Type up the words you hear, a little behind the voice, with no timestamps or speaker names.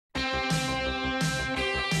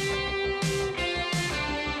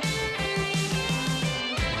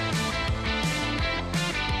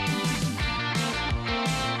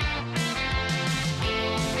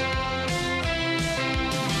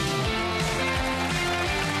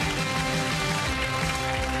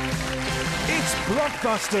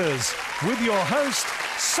Blockbusters, with your host,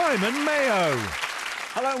 Simon Mayo.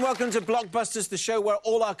 Hello and welcome to Blockbusters, the show where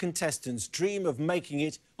all our contestants dream of making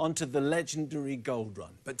it onto the legendary gold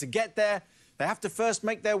run. But to get there, they have to first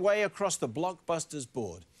make their way across the Blockbusters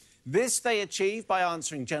board. This they achieve by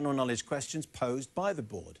answering general knowledge questions posed by the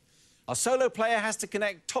board. Our solo player has to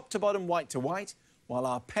connect top to bottom, white to white, while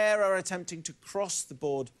our pair are attempting to cross the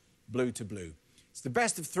board blue to blue. It's the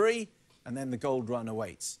best of three, and then the gold run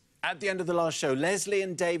awaits. At the end of the last show, Lesley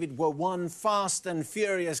and David were one fast and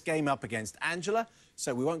furious game up against Angela,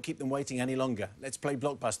 so we won't keep them waiting any longer. Let's play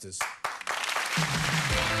Blockbusters.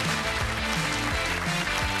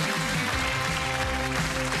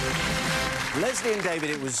 Lesley and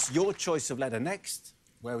David, it was your choice of letter next.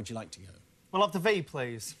 Where would you like to go? We'll have the V,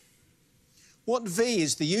 please. What V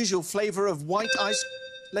is the usual flavour of white ice...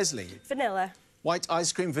 Lesley? Vanilla. White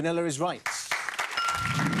ice cream vanilla is right.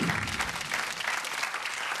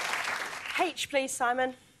 H, please,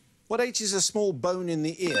 Simon. What H is a small bone in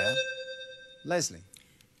the ear? Lesley?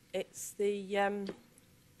 It's the,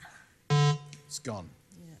 It's gone.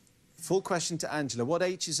 Yeah. Full question to Angela. What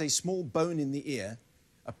H is a small bone in the ear,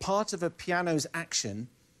 a part of a piano's action,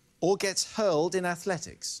 or gets hurled in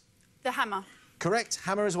athletics? The hammer. Correct.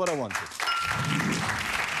 Hammer is what I wanted.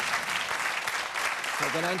 So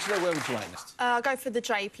then, Angela, where would you like next? Go for the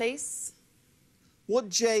J, please. What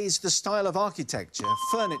J is the style of architecture?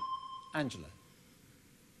 Angela?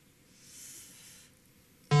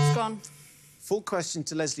 It's gone. Full question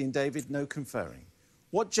to Lesley and David, no conferring.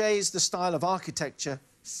 What J is the style of architecture,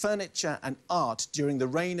 furniture and art during the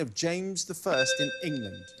reign of James I in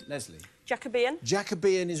England? Lesley? Jacobean.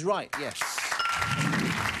 Jacobean is right, yes.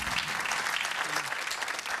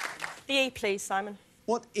 The E, please, Simon.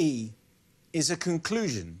 What E is a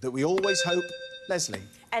conclusion that we always hope... Lesley?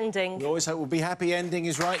 Ending. We always hope will be happy ending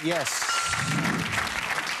is right, yes.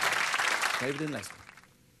 David and Lesley.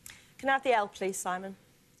 Can I have the L, please, Simon?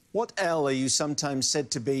 What L are you sometimes said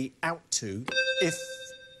to be out to if...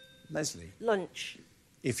 Lesley? Lunch.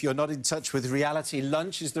 If you're not in touch with reality,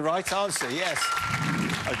 lunch is the right answer, yes.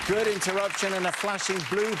 A good interruption and a flashing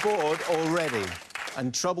blue board already.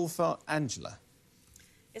 And trouble for Angela.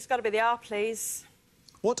 It's got to be the R, please.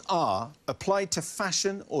 What R applied to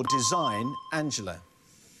fashion or design, Angela?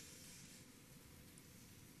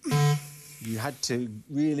 You had to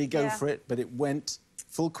really go for it, but it went.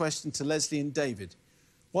 Full question to Lesley and David.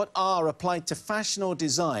 What R applied to fashion or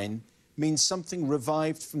design means something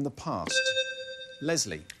revived from the past?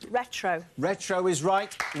 Lesley? Retro. Retro is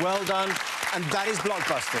right. Well done. And that is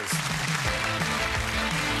Blockbusters.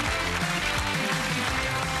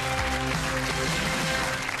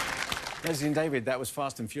 Lesley and David, that was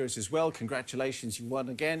fast and furious as well. Congratulations, you won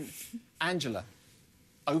again. Angela,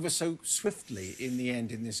 over so swiftly in the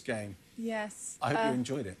end in this game. Yes. I hope you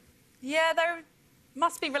enjoyed it. Yeah, they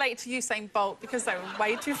must be related to Usain Bolt because they were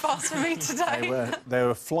way too fast for me today. They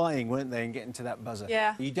were flying, weren't they, and getting to that buzzer.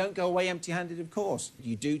 Yeah. You don't go away empty-handed, of course.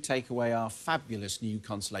 You do take away our fabulous new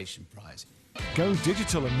consolation prize. Go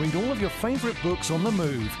digital and read all of your favourite books on the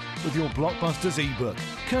move with your Blockbusters ebook,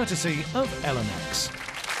 courtesy of LMX.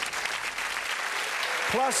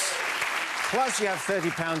 Plus you have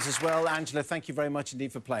 £30 as well. Angela, thank you very much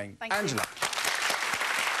indeed for playing. Thank Angela. you.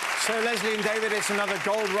 So, Lesley and David, it's another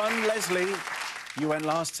gold run. Lesley, you went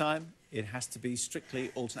last time. It has to be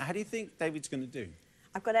strictly alternate. How do you think David's going to do?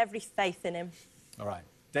 I've got every faith in him. All right.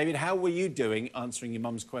 David, how were you doing answering your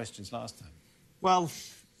mum's questions last time? Well,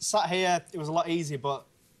 sat here, it was a lot easier, but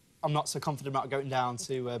I'm not so confident about going down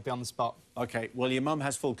to be on the spot. OK, well, your mum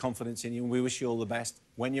has full confidence in you, and we wish you all the best.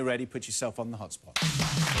 When you're ready, put yourself on the hotspot.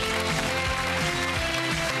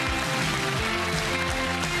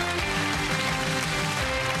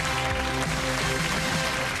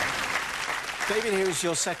 David, here is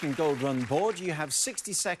your second gold run board. You have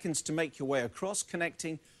 60 seconds to make your way across,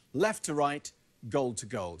 connecting left to right, gold to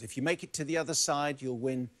gold. If you make it to the other side, you'll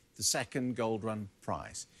win the second gold run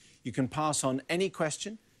prize. You can pass on any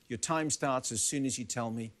question. Your time starts as soon as you tell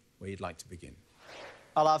me where you'd like to begin.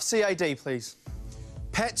 I'll have CAD, please.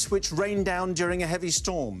 Pets which rain down during a heavy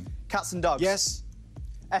storm. Cats and dogs. Yes.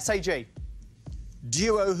 SAG.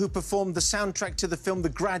 Duo who performed the soundtrack to the film The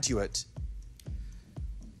Graduate.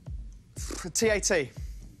 TAT.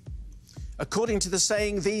 According to the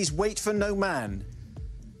saying, these wait for no man.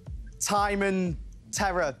 Time and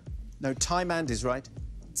terror. No, time and is right.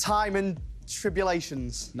 Time and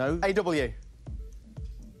tribulations. No. AW.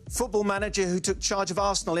 Football manager who took charge of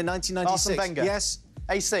Arsenal in 1996. Arsene Wenger. Yes.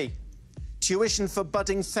 AC. Tuition for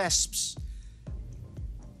budding thesps.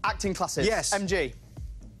 Acting classes. Yes. MG.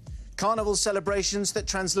 Carnival celebrations that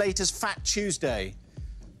translate as Fat Tuesday.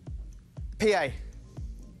 PA.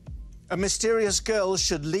 A mysterious girl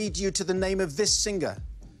should lead you to the name of this singer.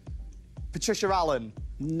 Patricia Allen.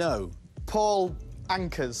 No. Paul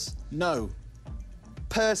Anchors. No.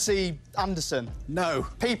 Percy Anderson. No.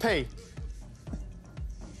 PP.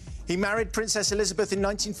 He married Princess Elizabeth in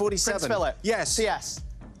 1947. Prince Philip. Yes. CS.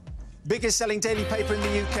 Biggest selling daily paper in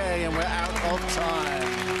the UK, and we're out of time.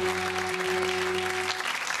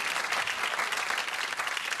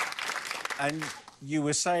 And you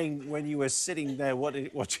were saying when you were sitting there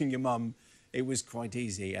watching your mum, it was quite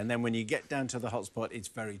easy. And then when you get down to the hotspot, it's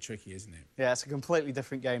very tricky, isn't it? Yeah, it's a completely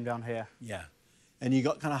different game down here. Yeah. And you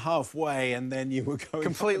got kind of halfway, and then you were going...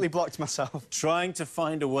 Completely blocked myself. Trying to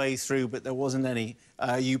find a way through, but there wasn't any.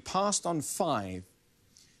 You passed on 5.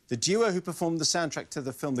 The duo who performed the soundtrack to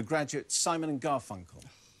the film The Graduate, Simon and Garfunkel.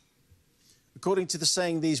 According to the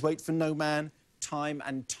saying, these wait for no man, time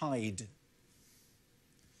and tide.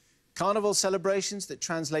 Carnival celebrations that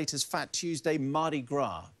translate as Fat Tuesday, Mardi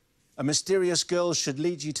Gras. A mysterious girl should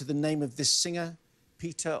lead you to the name of this singer.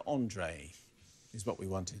 Peter Andre is what we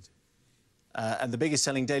wanted. And the biggest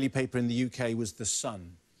selling daily paper in the UK was The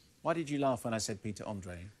Sun. Why did you laugh when I said Peter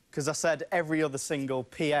Andre? Because I said every other single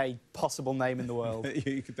PA possible name in the world. that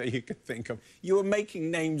you could think of. You were making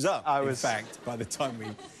names up, in fact, by the time we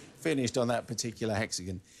finished on that particular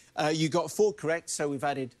hexagon. You got 4 correct, so we've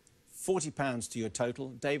added £40 to your total.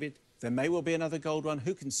 David, there may well be another gold run.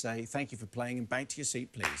 Who can say? Thank you for playing, and back to your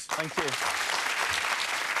seat, please. Thank you.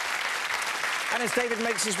 And as David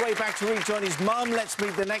makes his way back to rejoin his mum, let's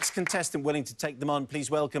meet the next contestant willing to take them on. Please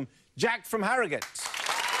welcome Jack from Harrogate.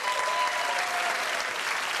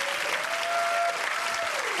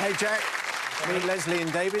 Hey, Jack. Meet Lesley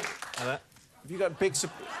and David. Hello. Have you got a big...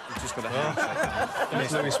 I've just got a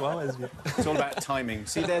handshake. Louis Suarez. It's all about timing.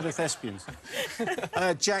 See, they're the thespians.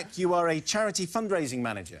 Jack, you are a charity fundraising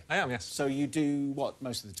manager. I am, yes. So you do what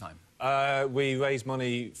most of the time? We raise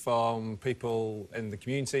money from people in the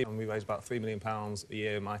community, and we raise about £3 million a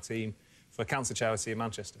year, my team, for a cancer charity in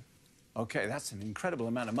Manchester. OK, that's an incredible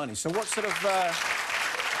amount of money. So what sort of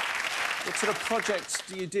projects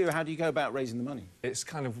do you do? How do you go about raising the money? It's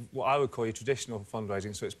kind of what I would call your traditional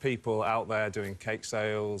fundraising, so it's people out there doing cake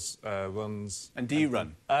sales, runs... And do you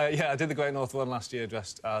run? Yeah, I did the Great North Run last year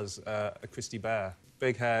dressed as a Christy Bear.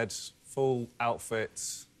 Big head, full outfit,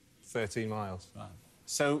 13 miles. Wow.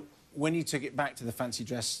 So when you took it back to the fancy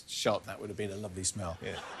dress shop, that would have been a lovely smell.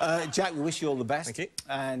 Yeah. Jack, we wish you all the best. Thank you.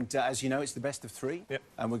 And as you know, it's the best of 3. Yep.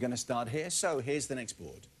 And we're going to start here. So here's the next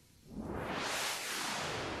board.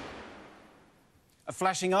 A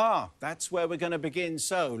flashing R. That's where we're going to begin.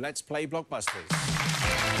 So let's play Blockbusters.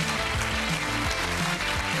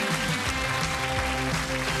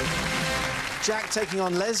 Jack taking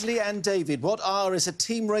on Lesley and David. What R is a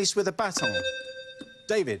team race with a baton?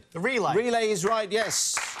 David. The relay. Relay is right,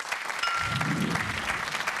 yes.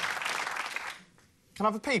 Can I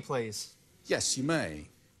have a P, please? Yes, you may.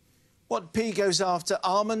 What P goes after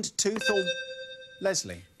almond, tooth or...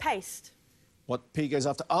 Lesley. Paste. What P goes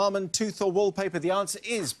after almond, tooth or wallpaper? The answer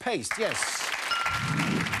is paste, yes.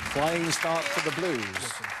 Flying start for the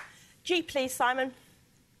Blues. G, please, Simon.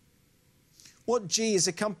 What G is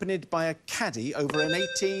accompanied by a caddy over an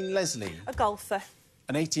 18, Lesley? A golfer.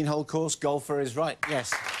 An 18-hole course, golfer is right,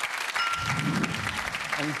 yes.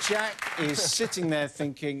 And Jack is sitting there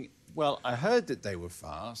thinking, well, I heard that they were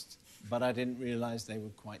fast, but I didn't realise they were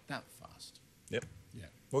quite that fast. Yep. Yeah.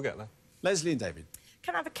 We'll get there. Lesley and David.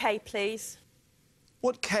 Can I have a K, please?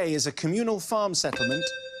 What K is a communal farm settlement?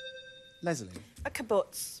 Lesley. A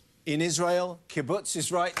kibbutz. In Israel, kibbutz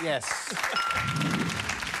is right, yes.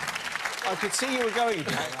 I could see you were going,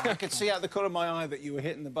 Jack. I could see out the corner of my eye that you were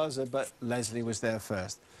hitting the buzzer, but Lesley was there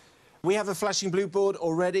first. We have a flashing blue board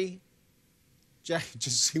already. Jack,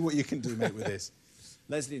 just see what you can do, mate, with this.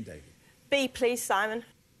 Lesley and David. B, please, Simon.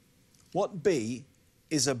 What B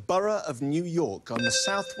is a borough of New York on the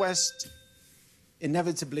southwest,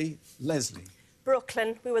 inevitably, Lesley?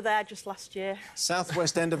 Brooklyn. We were there just last year.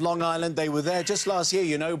 Southwest end of Long Island. They were there just last year,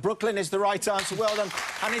 you know. Brooklyn is the right answer. Well done.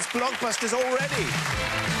 And it's Blockbusters already.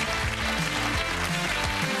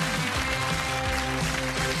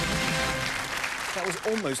 That was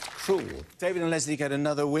almost cruel. David and Lesley get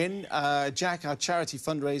another win. Jack, our charity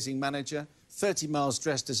fundraising manager, 30 miles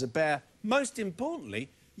dressed as a bear. Most importantly,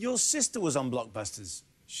 your sister was on Blockbusters.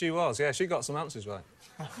 She was, yeah. She got some answers right.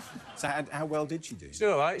 So how well did she do? She did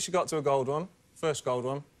all right. She got to a gold one. First gold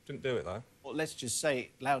one. Didn't do it, though. Well, let's just say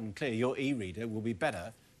it loud and clear. Your e-reader will be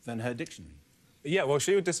better than her dictionary. Yeah, well,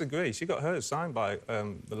 she would disagree. She got hers signed by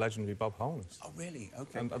the legendary Bob Holness. Oh, really?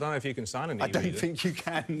 OK. I don't know if you can sign an I e-reader. don't think you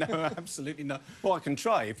can. No, absolutely not. Well, I can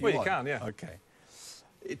try if you want. Well, you can, yeah. OK.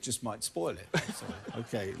 It just might spoil it. So,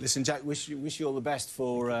 OK, listen, Jack, wish you all the best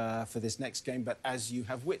for this next game, but as you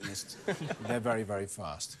have witnessed, they're very, very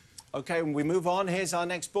fast. OK, when we move on, here's our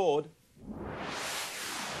next board.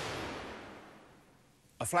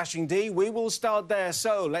 A flashing D, we will start there,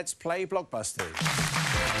 so let's play Blockbusters.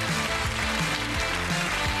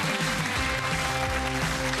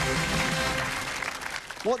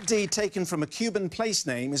 What D taken from a Cuban place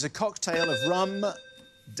name is a cocktail of rum,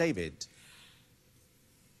 David?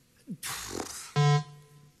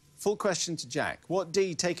 Full question to Jack. What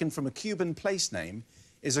D taken from a Cuban place name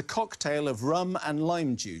is a cocktail of rum and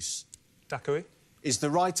lime juice? Daiquiri. Is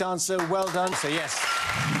the right answer. Well done. So, yes.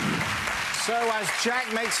 So, as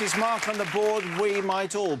Jack makes his mark on the board, we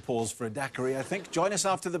might all pause for a daiquiri, I think. Join us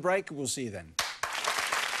after the break. We'll see you then.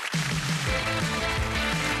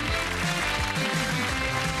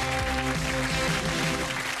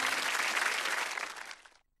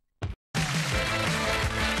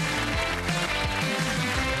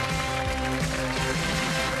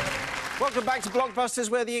 Welcome back to Blockbusters,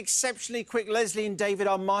 where the exceptionally quick Lesley and David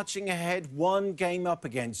are marching ahead, one game up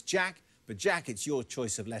against Jack. But, Jack, it's your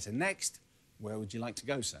choice of letter next. Where would you like to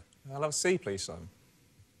go, sir? I'll have C, please, Simon.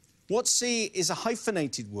 What C is a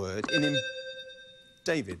hyphenated word in...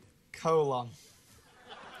 David? Colon.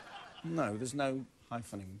 No, there's no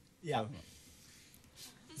hyphening. Yeah. Colon.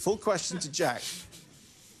 Full question to Jack.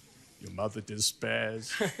 Your mother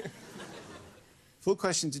despairs. Full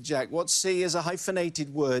question to Jack. What C is a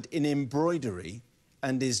hyphenated word in embroidery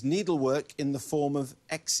and is needlework in the form of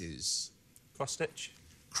X's? Cross-stitch.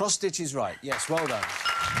 Cross-stitch is right. Yes, well done.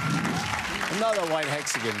 Another white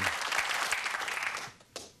hexagon.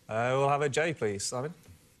 We'll have a J, please, Simon.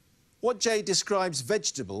 What J describes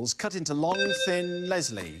vegetables cut into long, thin...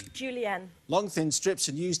 Lesley? Julienne. Long, thin strips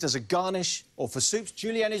and used as a garnish or for soups.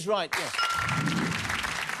 Julienne is right, yes.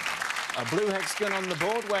 A blue hexagon on the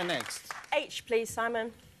board. Where next? H, please,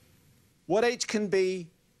 Simon. What H can be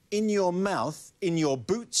in your mouth, in your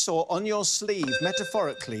boots or on your sleeve,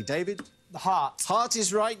 metaphorically, David? The heart. Heart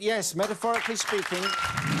is right, yes, metaphorically speaking.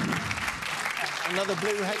 Another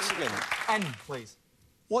blue hexagon. N, please.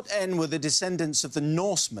 What N were the descendants of the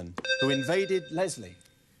Norsemen who invaded Lesley?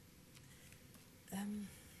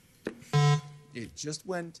 It just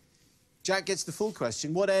went. Jack gets the full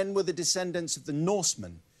question. What N were the descendants of the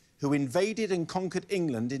Norsemen who invaded and conquered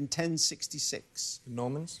England in 1066?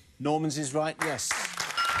 Normans. Normans is right, yes.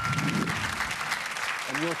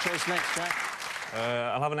 And your choice next, Jack?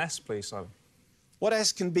 I'll have an S, please, Simon. What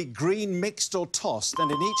S can be green, mixed or tossed,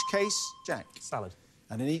 and in each case, Jack? Salad.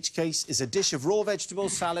 And in each case is a dish of raw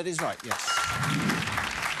vegetables. Salad is right, yes.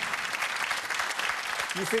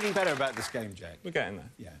 You feeling better about this game, Jack? We're getting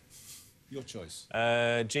there. Yeah. Your choice.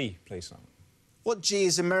 G, please, Simon. What G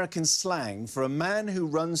is American slang for a man who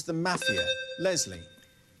runs the mafia? Lesley?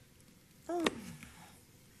 Oh.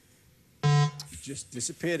 Just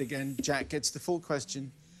disappeared again. Jack gets the full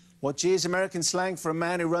question. What G is American slang for a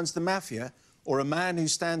man who runs the mafia or a man who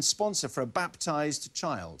stands sponsor for a baptised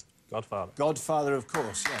child? Godfather. Godfather, of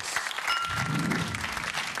course, yes.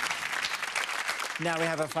 Now we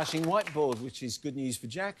have a flashing whiteboard, which is good news for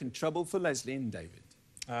Jack and trouble for Lesley and David.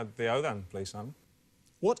 The O, then, please, Simon.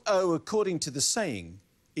 What O, according to the saying,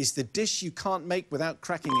 is the dish you can't make without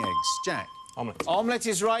cracking eggs? Jack? Omelette. Omelette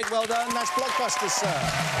is right, well done. That's Blockbusters, sir.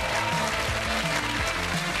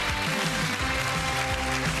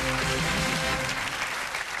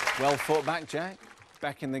 Well fought back, Jack.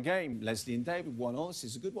 Back in the game. Lesley and David, 1-1. This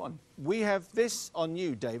is a good one. We have this on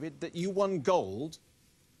you, David, that you won gold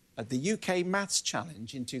at the UK Maths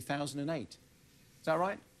Challenge in 2008. Is that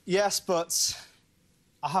right? Yes, but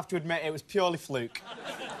I have to admit it was purely fluke.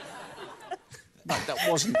 No, that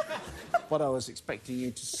wasn't what I was expecting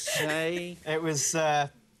you to say. It was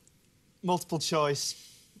multiple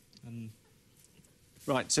choice.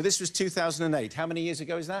 Right, so this was 2008. How many years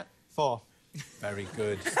ago is that? 4. Very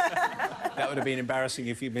good. That would have been embarrassing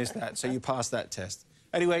if you missed that, so you passed that test.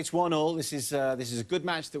 Anyway, it's 1-1. This is a good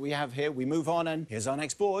match that we have here. We move on, and here's our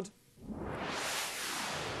next board.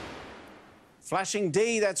 Flashing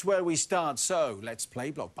D, that's where we start. So, let's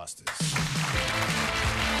play Blockbusters.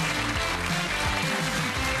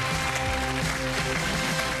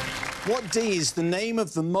 What D is the name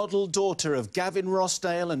of the model daughter of Gavin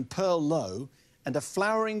Rossdale and Pearl Lowe and a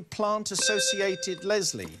flowering plant-associated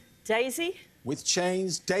Lesley? Daisy. With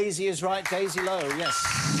chains, Daisy is right. Daisy Lowe, yes.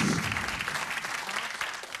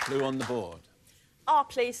 Blue on the board. R,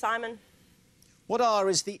 please, Simon. What R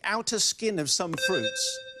is the outer skin of some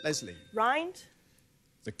fruits? Lesley. Rind.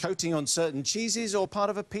 The coating on certain cheeses or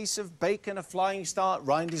part of a piece of bacon, a flying start.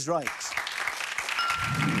 Rind is right.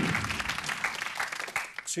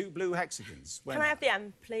 2 blue hexagons. Can I have the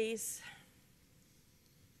M, please?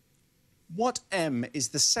 What M is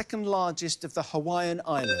the second largest of the Hawaiian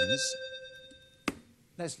Islands?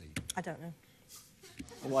 Lesley, I don't know.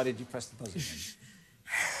 why did you press the buzzer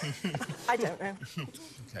then? I don't know.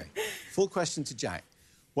 OK. Full question to Jack.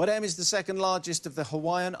 What M is the second largest of the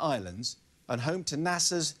Hawaiian Islands and home to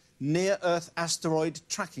NASA's Near-Earth Asteroid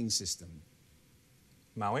Tracking System?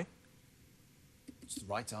 Maui. It's the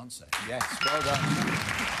right answer. Yes, well done.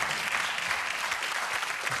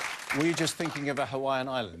 Were you just thinking of a Hawaiian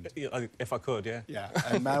island? If I could, yeah. Yeah,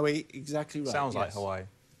 and Maui, exactly right. Sounds like yes. Hawaii.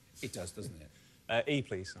 It does, doesn't it? E,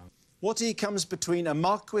 please, Sam. What E comes between a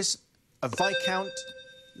marquis, a viscount,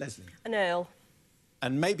 Lesley, An Earl.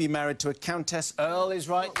 and maybe married to a countess? Earl is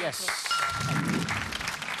right, yes.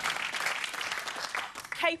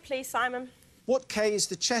 K, please, Simon. What K is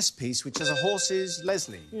the chess piece which has a horse's,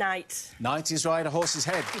 Lesley? Knight. Knight is right, a horse's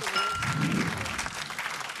head.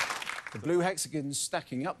 The blue hexagons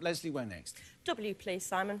stacking up. Lesley, where next? W, please,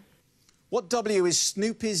 Simon. What W is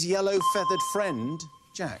Snoopy's yellow feathered friend,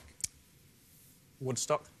 Jack?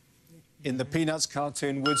 Woodstock. In the Peanuts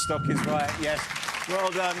cartoon, Woodstock is right, yes.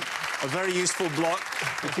 Well done. A very useful block.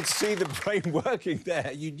 You could see the brain working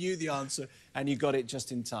there. You knew the answer and you got it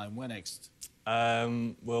just in time. Where next?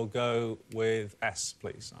 We'll go with S,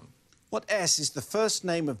 please, Sam. What S is the first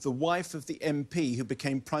name of the wife of the MP who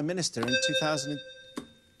became Prime Minister in 2000?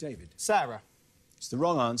 David? Sarah. It's the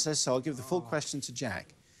wrong answer, so I'll give the full question to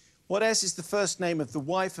Jack. What S is the first name of the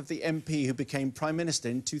wife of the MP who became Prime Minister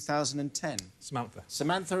in 2010? Samantha.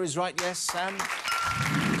 Samantha is right, yes. Sam?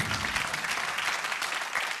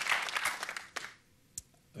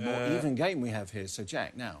 A more even game we have here. So,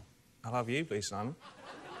 Jack, now. I'll have you, please, Simon.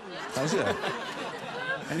 Pleasure.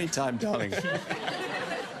 Anytime, darling.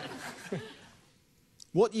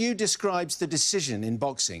 What U describes the decision in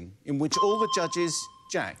boxing in which all the judges...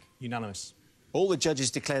 Jack? Unanimous. All the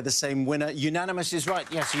judges declare the same winner. Unanimous is right.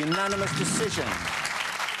 Yes, unanimous decision.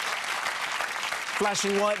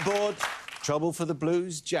 Flashing whiteboard. Trouble for the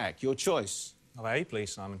Blues. Jack, your choice. I'll have A,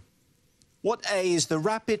 please, Simon. What A is the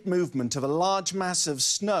rapid movement of a large mass of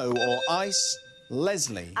snow or ice?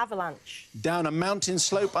 Lesley. Avalanche. Down a mountain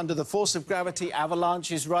slope under the force of gravity.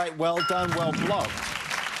 Avalanche is right. Well done, well blocked.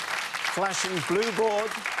 Flashing blue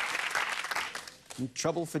board. And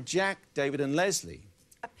trouble for Jack, David and Lesley.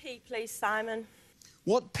 A P, please, Simon.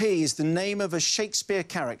 What P is the name of a Shakespeare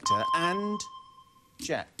character and...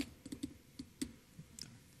 Jack?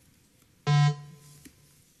 It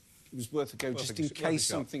was worth a go, just in case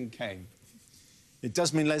something came. It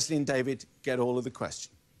does mean Lesley and David get all of the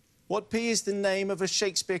question. What P is the name of a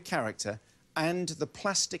Shakespeare character and the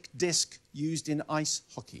plastic disc used in ice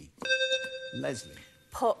hockey? Lesley.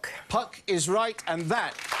 Puck. Puck is right, and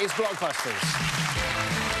that is Blockbusters.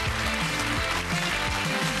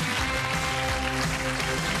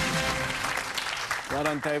 Well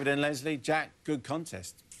done, David and Lesley. Jack, good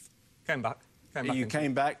contest. Came back. You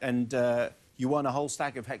came back and you won a whole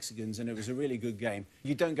stack of hexagons, and it was a really good game.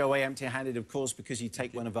 You don't go away empty-handed, of course, because you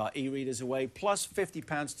take one of our e-readers away, plus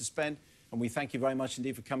 £50 to spend. And we thank you very much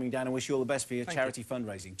indeed for coming down and wish you all the best for your charity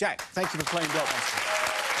fundraising. Jack, thank you for playing Blockbusters.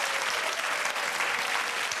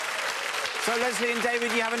 So, Lesley and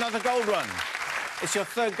David, you have another gold run. It's your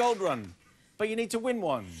third gold run, but you need to win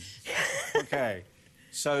one. OK.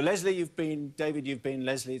 So, Lesley, you've been... David, you've been...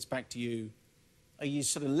 Lesley, it's back to you. Are you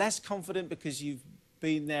sort of less confident because you've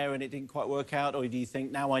been there and it didn't quite work out, or do you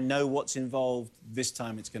think, now I know what's involved, this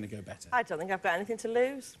time it's going to go better? I don't think I've got anything to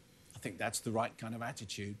lose. I think that's the right kind of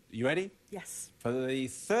attitude. Are you ready? Yes. For the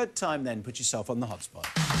third time, then, put yourself on the hot spot.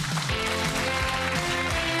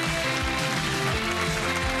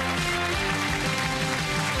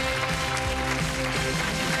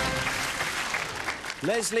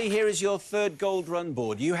 Lesley, here is your third gold run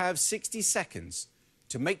board. You have 60 seconds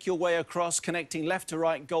to make your way across, connecting left to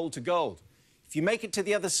right, gold to gold. If you make it to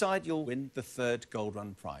the other side, you'll win the third gold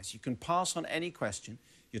run prize. You can pass on any question.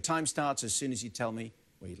 Your time starts as soon as you tell me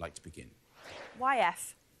where you'd like to begin.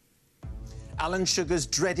 YF. Alan Sugar's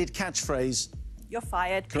dreaded catchphrase. You're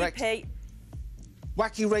fired. Correct. PP.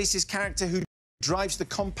 Wacky racist character who drives the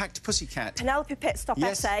compact pussycat. Penelope Pitstop,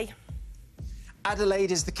 Yes. SA.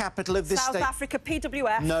 Adelaide is the capital of this South state. Africa,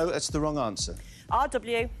 PWF. No, that's the wrong answer.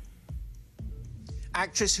 RW.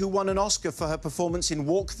 Actress who won an Oscar for her performance in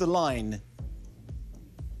Walk the Line.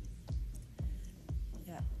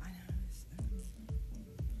 Yeah, I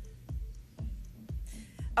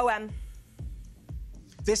know. OM.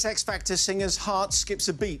 This X Factor singer's heart skips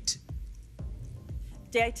a beat.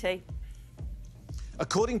 DAT.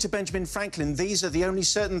 According to Benjamin Franklin, these are the only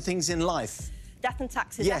certain things in life. Death and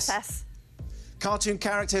Taxes, Yes. SS. Cartoon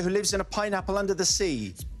character who lives in a pineapple under the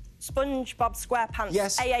sea. SpongeBob SquarePants.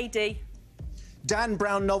 Yes. AAD. Dan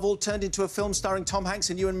Brown novel turned into a film starring Tom Hanks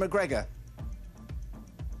and Ewan McGregor.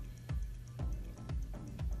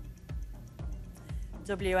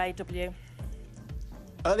 WAW.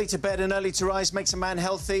 Early to bed and early to rise makes a man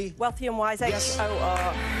healthy. Wealthy and wise. Yes.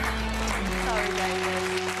 HOR. Sorry, David.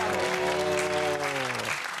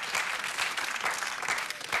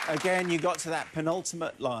 Again, you got to that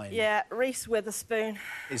penultimate line. Yeah, Reese Witherspoon.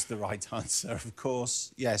 Is the right answer, of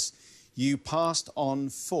course. Yes. You passed on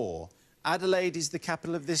 4. Adelaide is the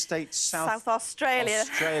capital of this state. South Australia.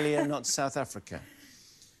 Australia, not South Africa.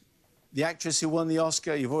 The actress who won the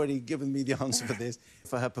Oscar, you've already given me the answer for this,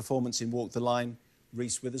 for her performance in Walk the Line,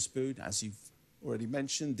 Reese Witherspoon, as you've already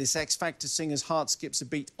mentioned. This X Factor singer's heart skips a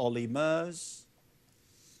beat, Ollie Murs.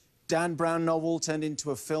 Dan Brown novel turned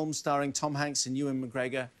into a film starring Tom Hanks and Ewan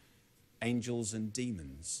McGregor, Angels and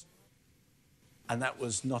Demons. And that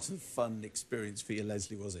was not a fun experience for you,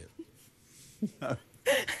 Lesley, was it? No.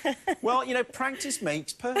 Well, you know, practice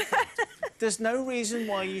makes perfect. There's no reason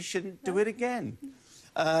why you shouldn't do it again.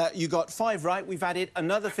 You got 5 right. We've added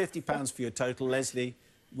another £50 for your total. Lesley,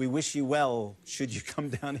 we wish you well should you come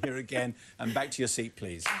down here again. And back to your seat,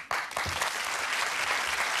 please.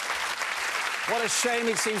 What a shame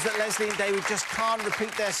it seems that Lesley and David just can't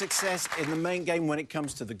repeat their success in the main game when it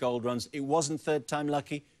comes to the gold runs. It wasn't third time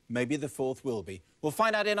lucky. Maybe the fourth will be. We'll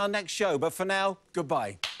find out in our next show. But for now,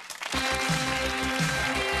 goodbye.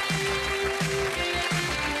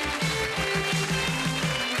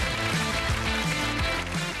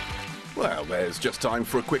 Well, there's just time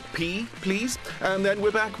for a quick pee, please. And then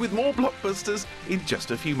we're back with more Blockbusters in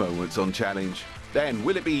just a few moments on Challenge. Then,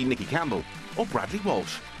 will it be Nicky Campbell or Bradley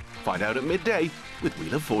Walsh? Find out at midday with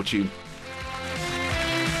Wheel of Fortune.